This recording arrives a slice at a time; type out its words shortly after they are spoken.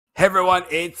Hey everyone,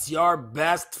 it's your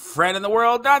best friend in the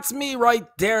world. That's me right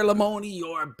there, Limoni,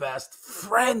 your best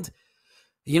friend.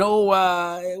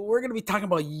 We're gonna be talking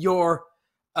about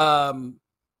um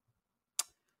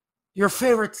your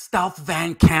favorite stealth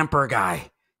van camper guy,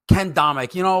 Ken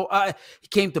Domik. He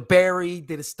came to Barrie,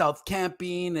 did a stealth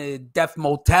camping, a death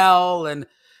motel, and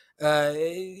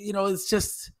it's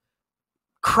just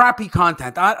crappy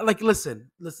content.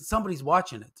 Listen, somebody's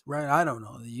watching it, right? I don't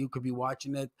know. You could be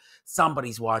watching it.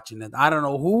 Somebody's watching it. I don't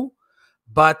know who,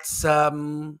 but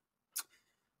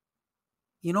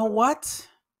you know what?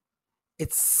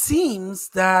 It seems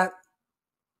that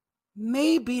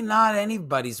maybe not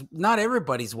everybody's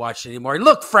watching anymore.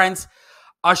 Look, friends,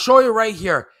 I'll show you right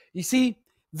here. You see,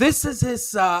 this is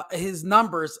his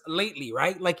numbers lately,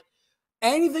 right? Like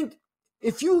anything.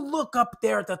 If you look up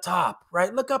there at the top,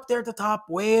 right? Look up there at the top,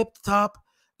 way up the top.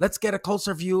 Let's get a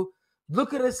closer view.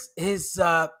 Look at his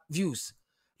views.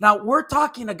 Now, we're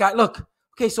talking a guy. Look,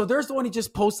 okay, so there's the one he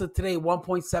just posted today,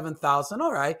 1.7 thousand.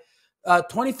 All right.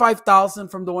 25,000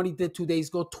 from the one he did 2 days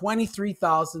ago,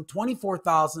 23,000,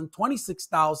 24,000,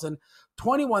 26,000,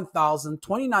 21,000,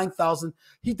 29,000.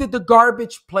 He did the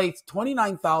garbage plates,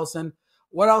 29,000.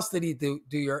 What else did he do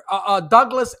here?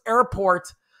 Douglas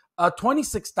Airport,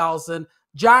 26,000.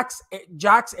 Jack's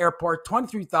Airport,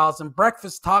 23,000.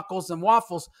 Breakfast tacos and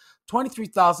waffles,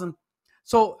 23,000.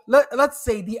 So let's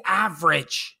say the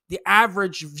average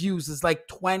views is like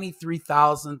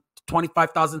 23,000,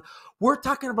 25,000. We're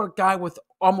talking about a guy with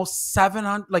almost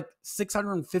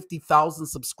 650,000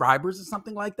 subscribers or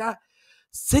something like that.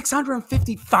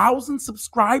 650,000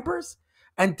 subscribers,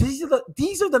 and these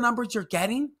are the numbers you're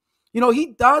getting.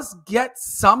 He does get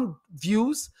some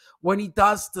views when he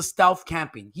does the stealth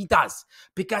camping. He does,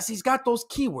 because he's got those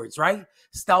keywords, right?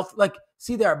 Stealth, like,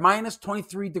 see there, minus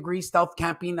 23 degrees stealth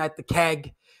camping at the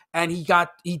keg. And he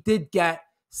did get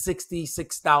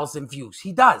 66,000 views.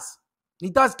 He does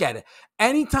get it.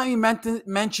 Anytime he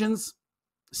mentions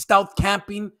stealth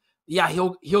camping, yeah,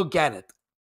 he'll get it.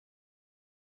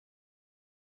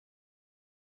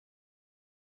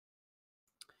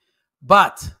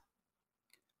 But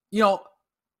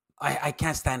I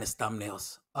can't stand his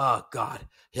thumbnails. Oh God.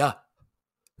 Yeah.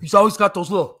 He's always got those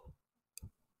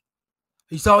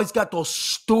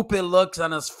stupid looks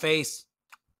on his face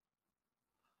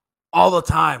all the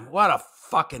time. What a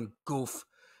fucking goof.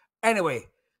 Anyway,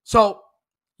 so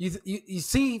you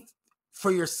see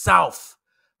for yourself,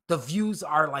 the views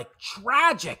are like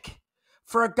tragic.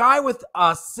 For a guy with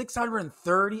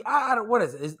 630, what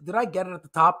is it? Did I get it at the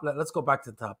top? Let's go back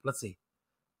to the top. Let's see.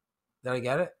 Did I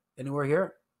get it? Anywhere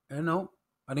here? No,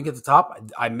 I didn't get the top.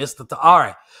 I missed the top. All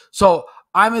right. So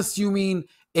I'm assuming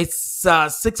it's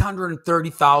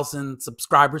 630,000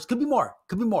 subscribers. Could be more.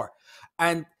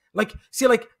 And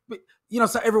so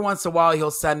every once in a while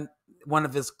he'll send one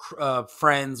of his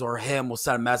friends or him will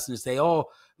send a message and say, oh,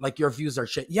 like your views are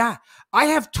shit. Yeah, I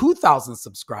have 2,000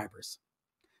 subscribers.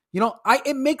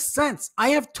 It makes sense. I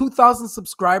have 2,000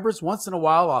 subscribers. Once in a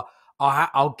while,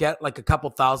 I'll get like a couple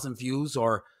thousand views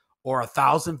or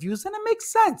 1,000 views, and it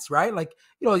makes sense, right? Like,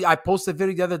 I posted a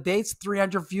video the other day, it's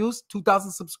 300 views,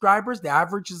 2,000 subscribers, the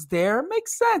average is there. It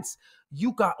makes sense.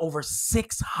 You got over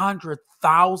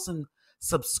 600,000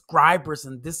 subscribers,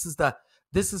 and this is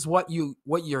what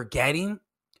you're getting.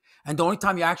 And the only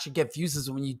time you actually get views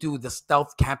is when you do the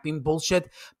stealth camping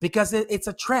bullshit, because it's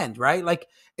a trend, right? Like,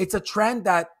 it's a trend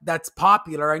that's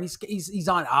popular, and he's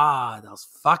on those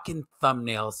fucking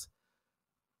thumbnails.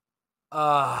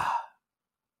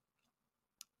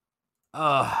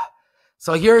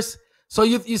 So you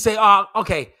say,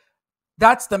 okay,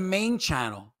 that's the main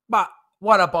channel, but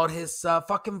what about his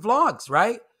fucking vlogs,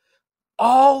 right?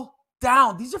 All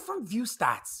down. These are from view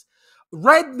stats.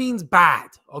 Red means bad,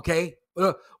 okay?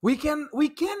 We can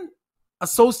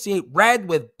associate red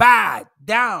with bad,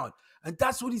 down, and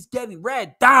that's what he's getting.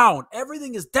 Red, down.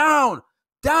 Everything is down.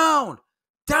 These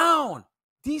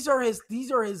are his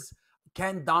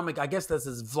Ken Domik. I guess that's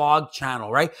his vlog channel,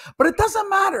 right? But it doesn't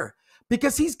matter,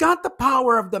 because he's got the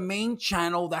power of the main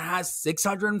channel that has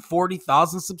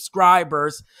 640,000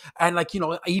 subscribers. And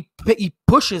he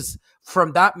pushes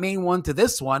from that main one to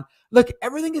this one. Look,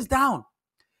 everything is down.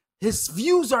 His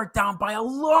views are down by a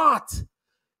lot.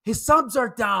 His subs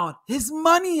are down. His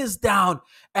money is down.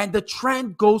 And the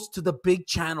trend goes to the big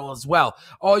channel as well.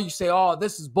 Oh, you say, oh,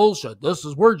 this is bullshit.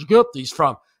 Where'd you get these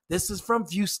from? This is from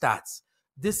view stats.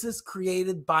 This is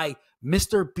created by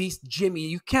Mr.Beast Jimmy.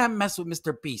 You can't mess with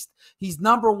Mr.Beast. He's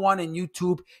 #1 in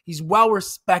YouTube. He's well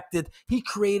respected. He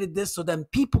created this so then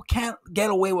people can't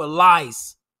get away with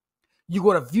lies. You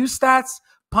go to view stats,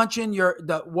 punch in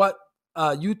what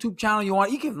YouTube channel you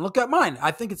want. You can look at mine. I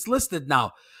think it's listed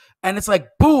now. And it's like,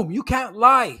 boom, you can't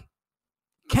lie.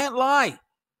 Can't lie.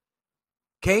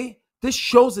 Okay? This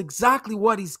shows exactly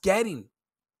what he's getting.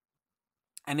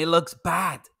 And it looks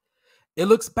bad. It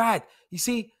looks bad. You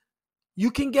see, you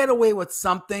can get away with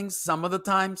some things some of the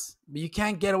times, but you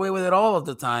can't get away with it all of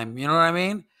the time. You know what I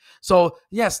mean? So,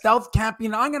 yeah, stealth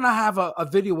camping. I'm going to have a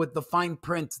video with the fine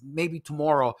print maybe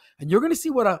tomorrow, and you're going to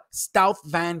see what a stealth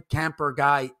van camper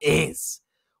guy is.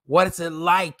 What is it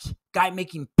like? Guy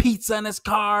making pizza in his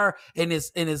car, in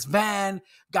his van,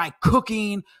 guy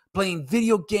cooking, playing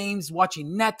video games,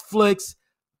 watching Netflix.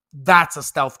 That's a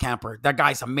stealth camper. That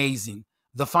guy's amazing.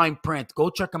 The fine print. Go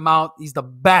check him out. He's the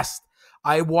best.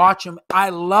 I watch him. I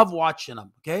love watching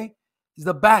him. Okay? He's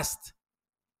the best.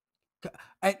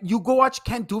 And you go watch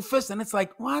Ken Doofus and it's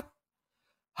like, what?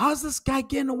 How's this guy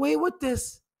getting away with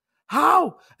this?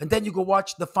 How? And then you go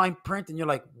watch the fine print and you're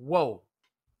like, whoa,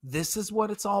 this is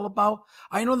what it's all about?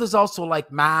 I know there's also like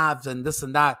Mavs and this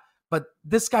and that, but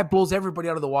this guy blows everybody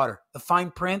out of the water. The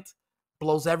fine print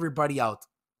blows everybody out.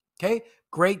 Okay?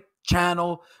 Great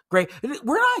channel. Great.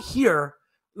 We're not here.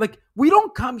 Like, we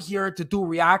don't come here to do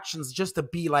reactions just to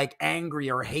be like angry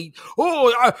or hate.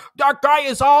 Oh, that guy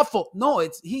is awful. No,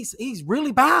 he's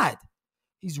really bad.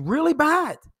 He's really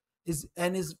bad. His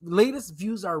latest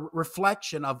views are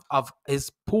reflection of his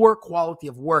poor quality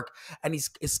of work and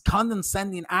his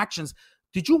condescending actions.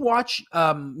 Did you watch?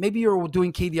 Maybe you were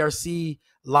doing KDRC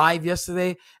live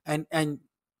yesterday, and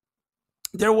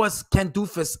there was Ken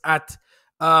Doofus at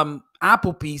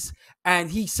Applebee's,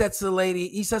 and he says to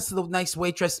the nice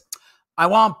waitress, I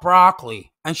want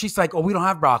broccoli. And she's like, oh, we don't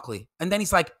have broccoli. And then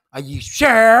he's like, are you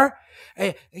sure?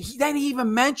 And then he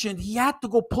even mentioned he had to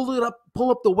go pull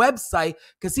up the website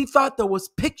because he thought there was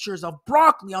pictures of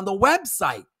broccoli on the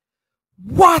website.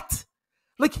 What?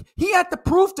 Like, he had to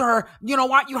prove to her, you know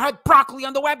what? You had broccoli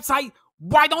on the website.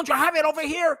 Why don't you have it over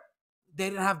here? They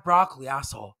didn't have broccoli,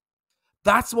 asshole.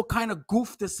 That's what kind of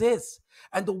goof this is.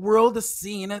 And the world is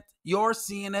seeing it. You're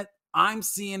seeing it. I'm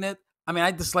seeing it. I mean,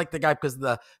 I dislike the guy because of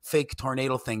the fake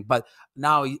tornado thing. But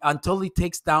now, until he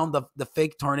takes down the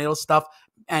fake tornado stuff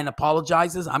and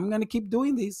apologizes, I'm going to keep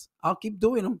doing these. I'll keep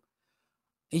doing them.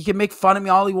 He can make fun of me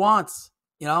all he wants.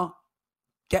 You know?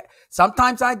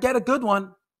 Sometimes I get a good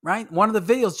one, right? One of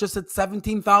the videos just at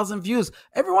 17,000 views.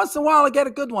 Every once in a while, I get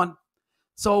a good one.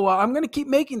 So I'm going to keep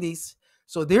making these.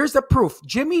 So there's the proof.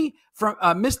 Jimmy from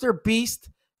Mr.Beast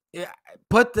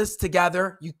put this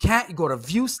together. You go to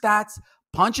view stats,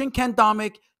 punch in Ken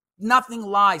Domik. Nothing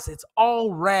lies. It's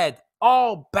all red,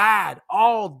 all bad,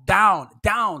 all down,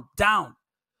 down, down.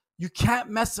 You can't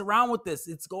mess around with this.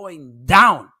 It's going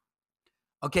down.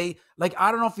 Okay? Like,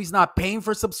 I don't know if he's not paying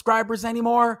for subscribers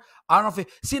anymore. I don't know if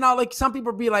see, now, like, some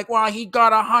people be like, well, he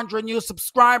got 100 new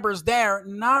subscribers there.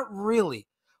 Not really.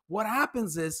 What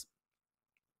happens is,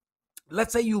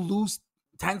 let's say you lose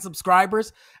 10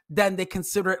 subscribers, then they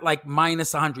consider it like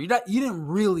minus 100. You didn't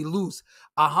really lose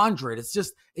 100. It's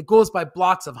just, it goes by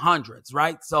blocks of hundreds,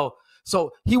 right? So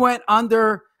he went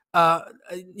under,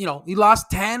 he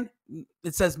lost 10.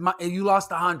 It says you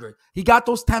lost 100. He got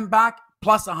those 10 back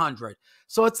plus 100.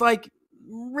 So it's like,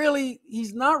 really,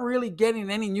 he's not really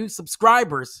getting any new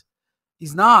subscribers.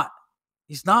 He's not.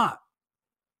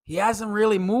 He hasn't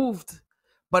really moved,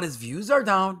 but his views are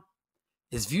down.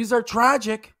 His views are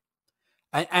tragic.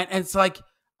 And it's like,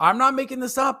 I'm not making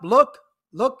this up. Look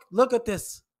at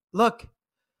this. Look.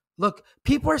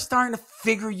 People are starting to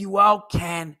figure you out,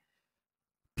 Ken.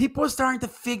 People are starting to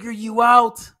figure you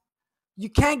out. You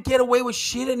can't get away with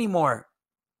shit anymore.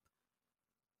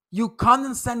 You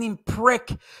condescending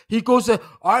prick. He goes,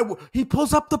 he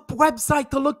pulls up the website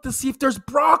to look to see if there's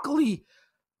broccoli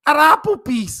at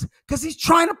Applebee's because he's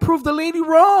trying to prove the lady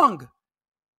wrong.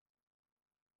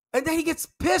 And then he gets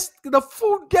pissed. The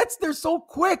food gets there so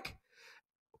quick.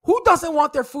 Who doesn't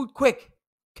want their food quick?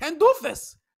 Ken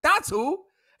Doofus. That's who.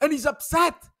 And he's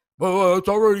upset. But it's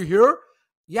already here?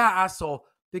 Yeah, asshole.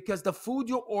 Because the food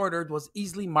you ordered was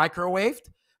easily microwaved.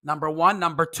 Number one.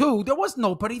 Number two, there was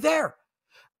nobody there.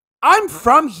 I'm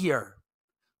from here.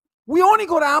 We only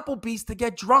go to Applebee's to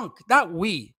get drunk. Not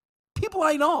we. People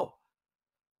I know.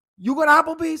 You go to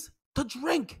Applebee's to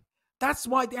drink. That's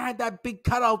why they had that big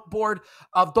cutout board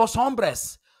of Dos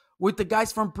Hombres with the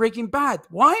guys from Breaking Bad.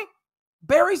 Why?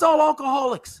 Barry's all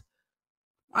alcoholics.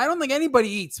 I don't think anybody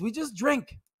eats. We just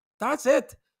drink. That's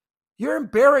it. You're in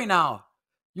Barry now.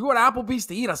 You go to Applebee's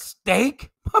to eat a steak?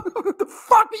 What the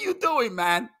fuck are you doing,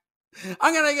 man?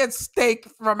 I'm going to get steak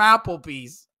from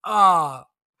Applebee's. Ah,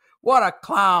 what a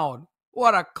clown.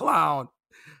 What a clown.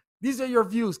 These are your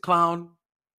views, clown.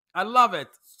 I love it.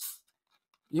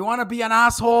 You want to be an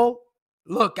asshole?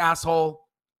 Look, asshole.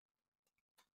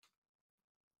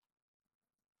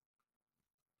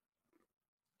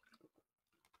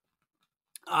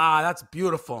 Ah, that's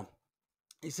beautiful.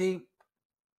 You see,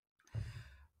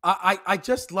 I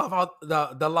just love how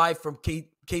the live from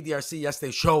KDRC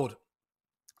yesterday showed.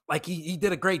 Like he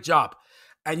did a great job.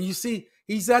 And you see,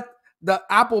 he's at the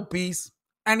Applebee's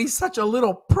and he's such a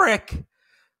little prick.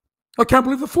 I can't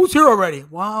believe the food's here already.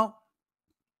 Well,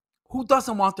 who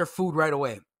doesn't want their food right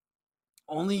away?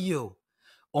 Only you.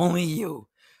 Only you.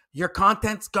 Your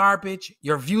content's garbage.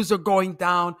 Your views are going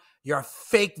down. You're a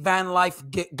fake van life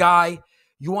guy.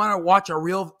 You want to watch a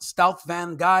real stealth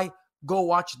van guy? Go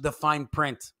watch the fine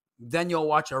print. Then you'll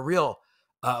watch a real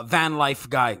van life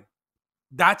guy.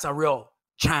 That's a real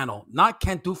channel, not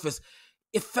Ken Doofus.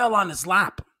 It fell on his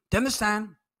lap. Do you understand?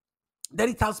 Then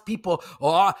he tells people,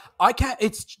 "Oh, I can't.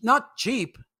 It's not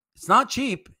cheap. It's not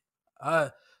cheap.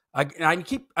 I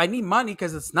need money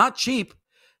because it's not cheap.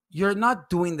 You're not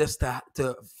doing this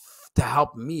to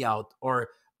help me out or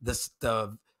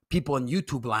the people in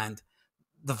YouTube land,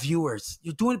 the viewers.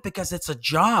 You're doing it because it's a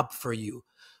job for you.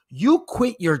 You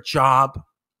quit your job.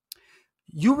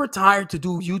 You retired to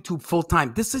do YouTube full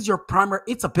time. This is your primary.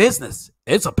 It's a business.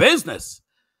 It's a business.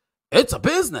 It's a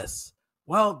business.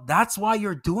 Well, that's why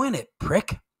you're doing it,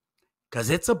 prick, because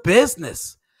it's a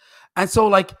business. And so,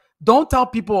 like, don't tell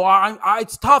people,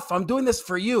 it's tough. I'm doing this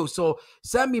for you. So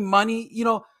send me money. You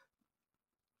know,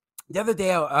 the other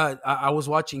day I was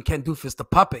watching Ken Doofus, the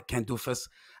puppet Ken Doofus,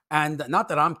 and not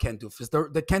that I'm Ken Doofus,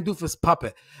 the Ken Doofus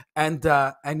puppet, and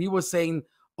he was saying,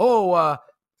 "Oh,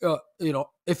 you know,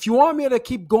 if you want me to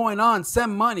keep going on,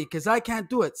 send money because I can't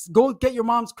do it. Go get your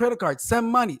mom's credit card, send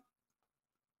money."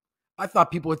 I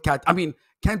thought people would catch. I mean,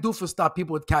 Ken Doofus thought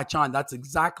people would catch on. That's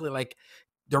exactly like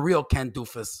the real Ken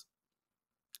Doofus.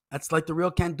 That's like the real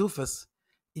Ken Doofus.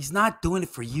 He's not doing it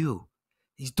for you.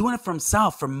 He's doing it for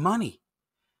himself, for money.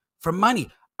 For money.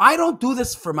 I don't do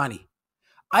this for money.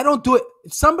 I don't do it.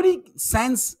 If somebody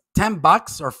sends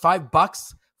 $10 or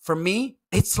 $5 for me,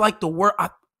 it's like the word.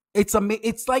 It's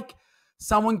like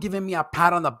someone giving me a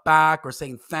pat on the back or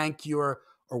saying thank you or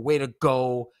way to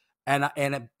go, and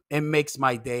it makes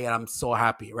my day, and I'm so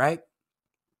happy, right?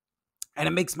 And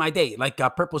it makes my day. Like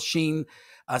Purple Sheen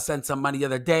sent some money the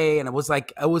other day, and it was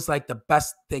like the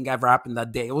best thing ever happened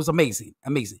that day. It was amazing,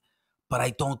 amazing. But I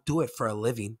don't do it for a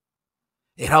living.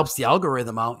 It helps the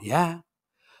algorithm out, yeah.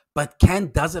 But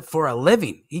Ken does it for a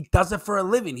living. He does it for a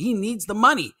living. He needs the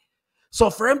money. So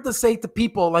for him to say to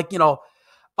people like, you know,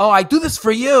 "Oh, I do this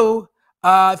for you.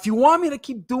 If you want me to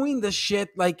keep doing this shit,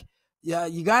 like, yeah,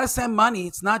 you got to send money.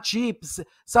 It's not cheap.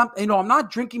 You know, I'm not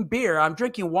drinking beer. I'm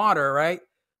drinking water, right?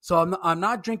 So I'm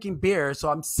not drinking beer. So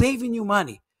I'm saving you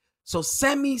money. So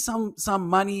send me some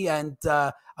money, and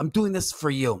I'm doing this for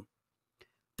you."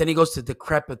 Then he goes to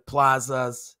decrepit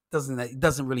plazas. He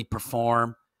doesn't really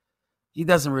perform. He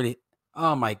doesn't really.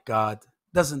 Oh my God,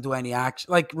 doesn't do any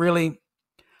action. Like, really?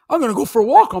 I'm gonna go for a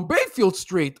walk on Bayfield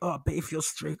Street. Oh, Bayfield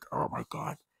Street. Oh my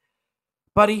God,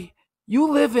 buddy, you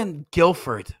live in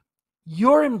Guildford.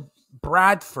 You're in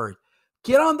Bradford.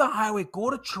 Get on the highway. Go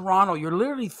to Toronto. You're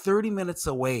literally 30 minutes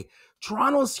away.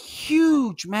 Toronto's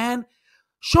huge, man.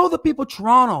 Show the people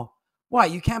Toronto. Why?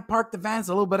 You can't park the vans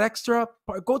a little bit extra?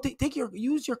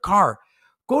 Use your car.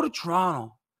 Go to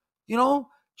Toronto. You know,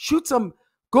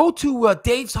 go to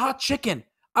Dave's Hot Chicken.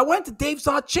 I went to Dave's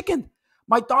Hot Chicken.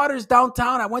 My daughter's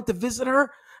downtown. I went to visit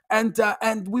her,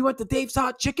 and we went to Dave's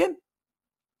Hot Chicken.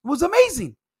 It was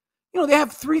amazing. You know, they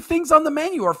have 3 things on the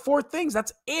menu or 4 things.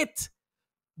 That's it.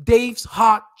 Dave's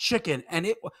Hot Chicken.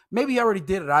 And maybe he already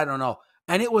did it. I don't know.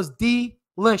 And it was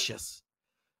delicious.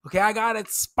 Okay, I got it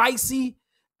spicy.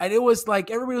 And it was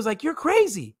like, everybody was like, "You're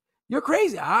crazy. You're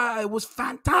crazy." It was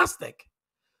fantastic.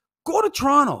 Go to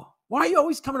Toronto. Why are you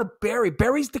always coming to Barrie?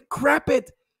 Barrie's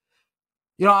decrepit.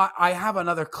 You know, I have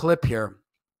another clip here.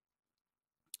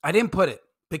 I didn't put it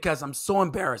because I'm so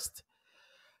embarrassed.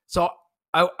 So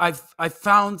I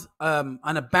found an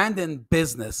abandoned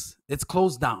business. It's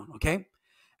closed down, okay?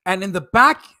 And in the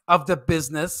back of the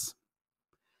business,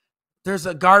 there's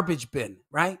a garbage bin,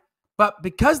 right? But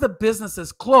because the business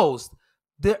is closed,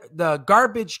 the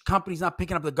garbage company's not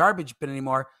picking up the garbage bin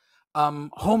anymore.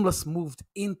 Homeless moved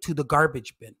into the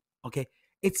garbage bin, okay?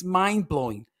 It's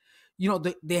mind-blowing. You know,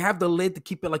 they have the lid to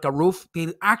keep it like a roof.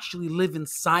 They actually live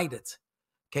inside it,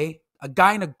 okay? A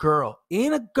guy and a girl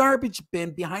in a garbage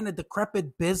bin behind a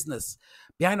decrepit business,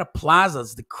 behind a plaza.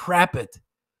 It's decrepit.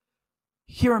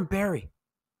 Here in Barrie,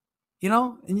 you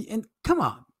know? And come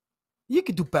on. You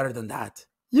can do better than that.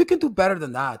 You can do better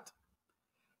than that.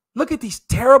 Look at these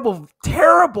terrible,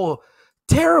 terrible,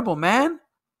 terrible, man.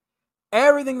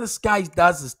 Everything this guy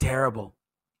does is terrible.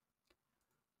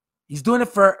 He's doing it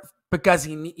because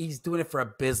he's doing it for a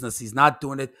business. He's not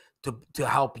doing it to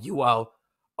help you out.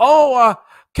 oh,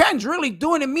 Ken's really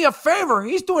doing me a favor.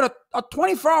 He's doing a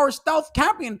 24-hour stealth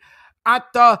camping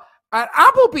at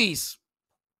Applebee's.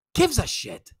 Gives a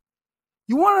shit.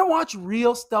 You want to watch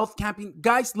real stealth camping?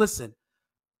 Guys, listen.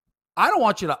 I don't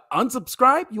want you to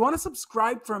unsubscribe. You want to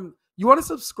subscribe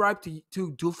to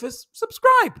Doofus?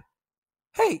 Subscribe.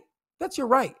 Hey, that's your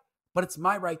right. But it's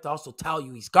my right to also tell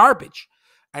you he's garbage.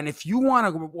 And if you want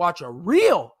to watch a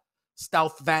real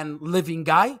stealth van living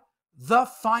guy, the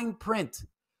fine print,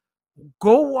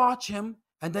 go watch him,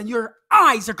 and then your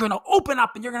eyes are going to open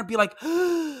up and you're going to be like,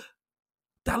 that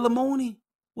Limoni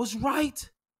was right.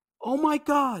 Oh my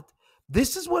God.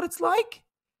 This is what it's like.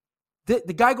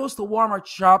 The guy goes to Walmart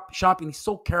shopping. He's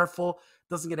so careful.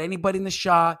 Doesn't get anybody in the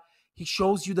shot. He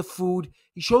shows you the food.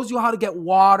 He shows you how to get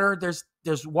water. There's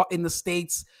in the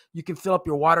States, you can fill up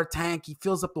your water tank. He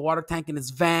fills up the water tank in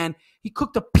his van. He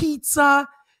cooked a pizza.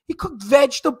 He cooked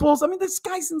vegetables. I mean, this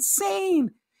guy's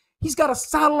insane. He's got a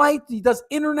satellite. He does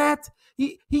internet.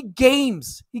 He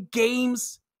games. He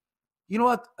games. You know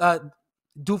what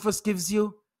Doofus gives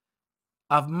you?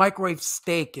 A microwave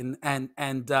steak and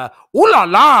ooh la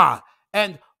la,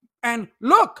 and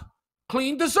look,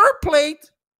 clean dessert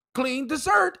plate, clean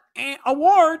dessert, and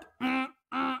award,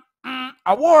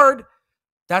 award.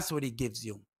 That's what he gives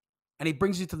you, and he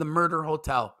brings you to the murder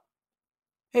hotel.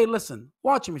 Hey, listen,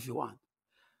 watch him if you want.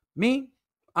 Me,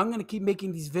 I'm gonna keep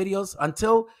making these videos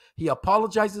until he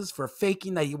apologizes for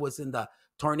faking that he was in the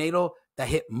tornado that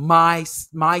hit my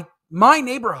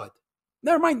neighborhood.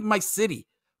 Never mind my city.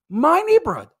 My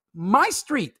neighborhood, my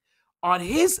street, on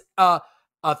his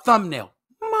thumbnail.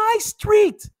 My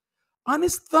street, on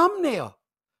his thumbnail.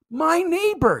 My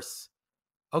neighbors.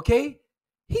 Okay,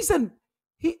 he's in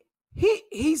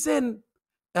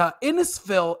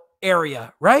Innisfil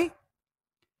area, right?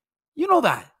 You know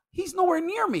that. He's nowhere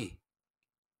near me.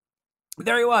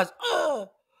 There he was.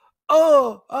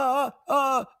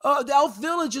 The Elf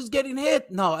Village is getting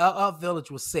hit. No, Elf Village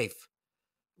was safe.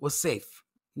 Was safe.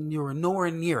 You were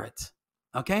nowhere near it.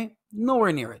 Okay?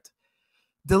 Nowhere near it.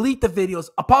 Delete the videos.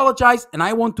 Apologize, and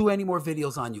I won't do any more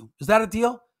videos on you. Is that a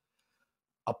deal?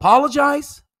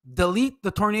 Apologize, delete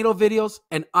the tornado videos,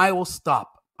 and I will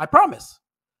stop. I promise.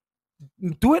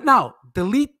 Do it now.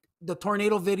 Delete the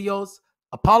tornado videos.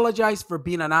 Apologize for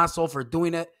being an asshole for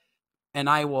doing it, and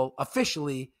I will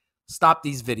officially stop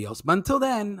these videos. But until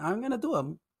then, I'm going to do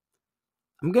them.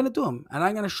 I'm going to do them, and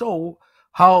I'm going to show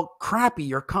how crappy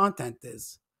your content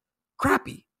is.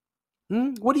 Crappy.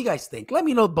 What do you guys think? Let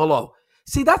me know below.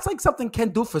 See, that's like something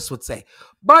Ken Doofus would say.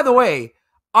 By the way,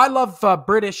 I love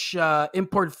British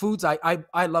import foods.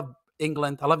 I love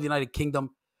England. I love the United Kingdom.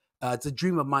 It's a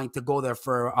dream of mine to go there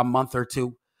for a month or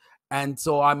two. And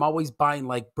so I'm always buying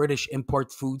like British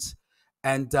import foods.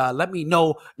 And let me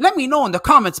know in the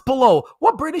comments below,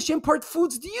 what British import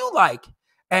foods do you like?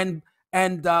 And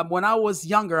when I was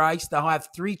younger, I used to have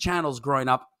 3 channels growing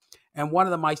up. And one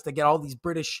of them, I used to get all these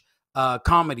British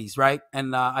comedies, right?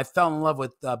 And I fell in love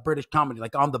with British comedy,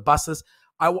 like On the Buses.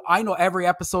 I know every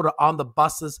episode of On the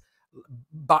Buses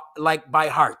by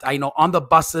heart. I know On the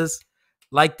Buses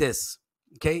like this,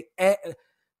 okay?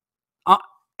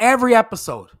 Every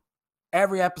episode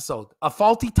of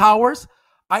Faulty Towers.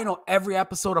 I know every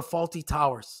episode of Faulty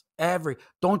Towers.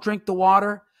 Don't Drink the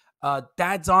Water,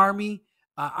 Dad's Army.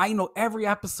 I know every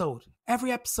episode,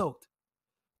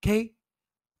 okay?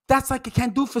 That's like a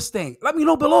Ken Doofus thing. Let me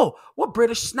know below. What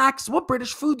British snacks, what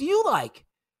British food do you like?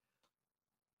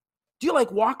 Do you like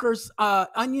Walker's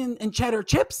onion and cheddar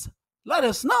chips? Let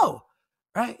us know,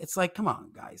 right? It's like, come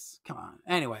on, guys. Come on.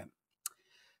 Anyway,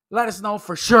 let us know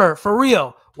for sure, for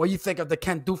real, what you think of the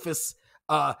Ken Doofus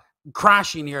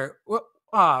crashing here.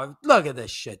 Look at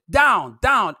this shit. Down,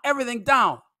 everything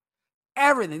down.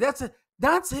 Everything.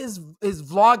 That's his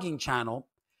vlogging channel.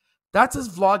 That's his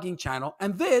vlogging channel.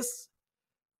 And this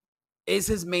is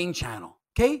his main channel,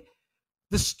 okay?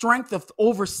 The strength of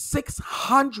over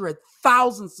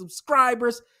 600,000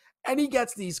 subscribers, and he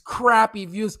gets these crappy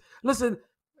views. Listen,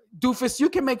 Doofus, you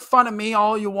can make fun of me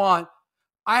all you want.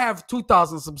 I have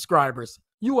 2,000 subscribers.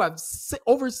 You have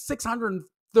over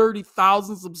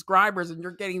 630,000 subscribers, and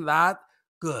you're getting that?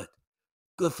 Good.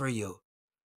 Good for you.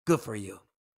 Good for you.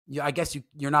 I guess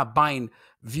you're not buying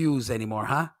views anymore,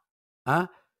 huh?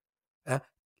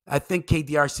 I think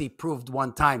KDRC proved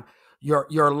one time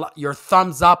your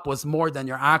thumbs up was more than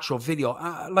your actual video.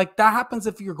 Like that happens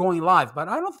if you're going live, but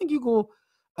I don't think you go.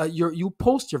 You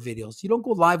post your videos. You don't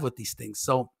go live with these things.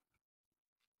 So,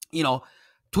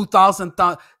 2,000,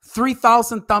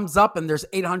 3,000 thumbs up, and there's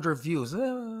 800 views.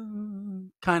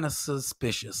 Kind of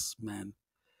suspicious, man.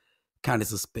 Kind of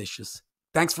suspicious.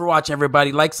 Thanks for watching,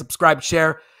 everybody. Like, subscribe,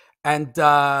 share, and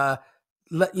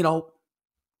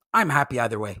I'm happy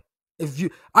either way.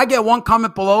 I get one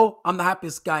comment below, I'm the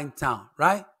happiest guy in town,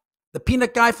 right? The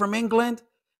peanut guy from England,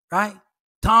 right?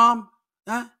 Tom,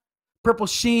 Purple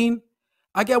Sheen.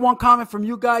 I get one comment from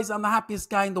you guys, I'm the happiest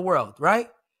guy in the world, right?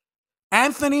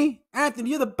 Anthony,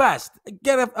 you're the best.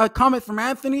 Get a comment from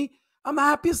Anthony, I'm the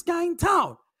happiest guy in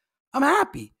town. I'm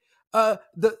happy. The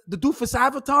doofus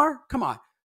avatar, come on.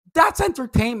 That's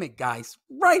entertainment, guys,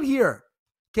 right here.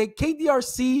 Okay,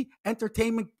 KDRC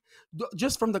entertainment,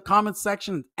 just from the comment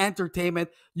section, entertainment.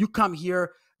 You come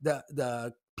here,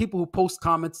 the people who post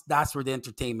comments, that's where the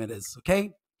entertainment is,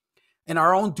 okay? And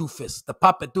our own doofus, the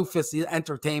puppet doofus, the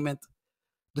entertainment,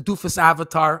 the doofus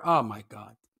avatar. Oh my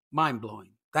God, mind-blowing.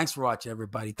 Thanks for watching,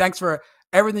 everybody. Thanks for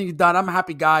everything you've done. I'm a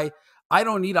happy guy. I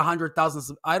don't need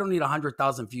 100,000. I don't need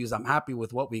 100,000 views. I'm happy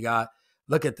with what we got.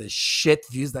 Look at the shit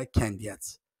views that Ken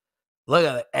gets. Look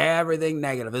at it. Everything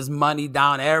negative. His money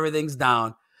down. Everything's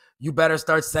down. You better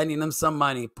start sending him some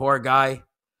money, poor guy,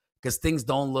 because things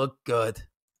don't look good.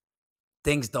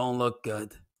 Things don't look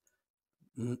good.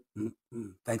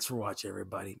 Thanks for watching,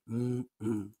 everybody.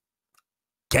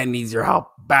 Ken needs your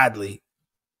help badly.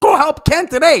 Go help Ken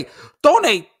today.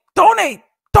 Donate. Donate.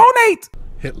 Donate.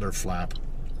 Hitler flap.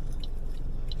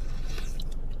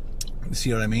 You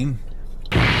see what I mean?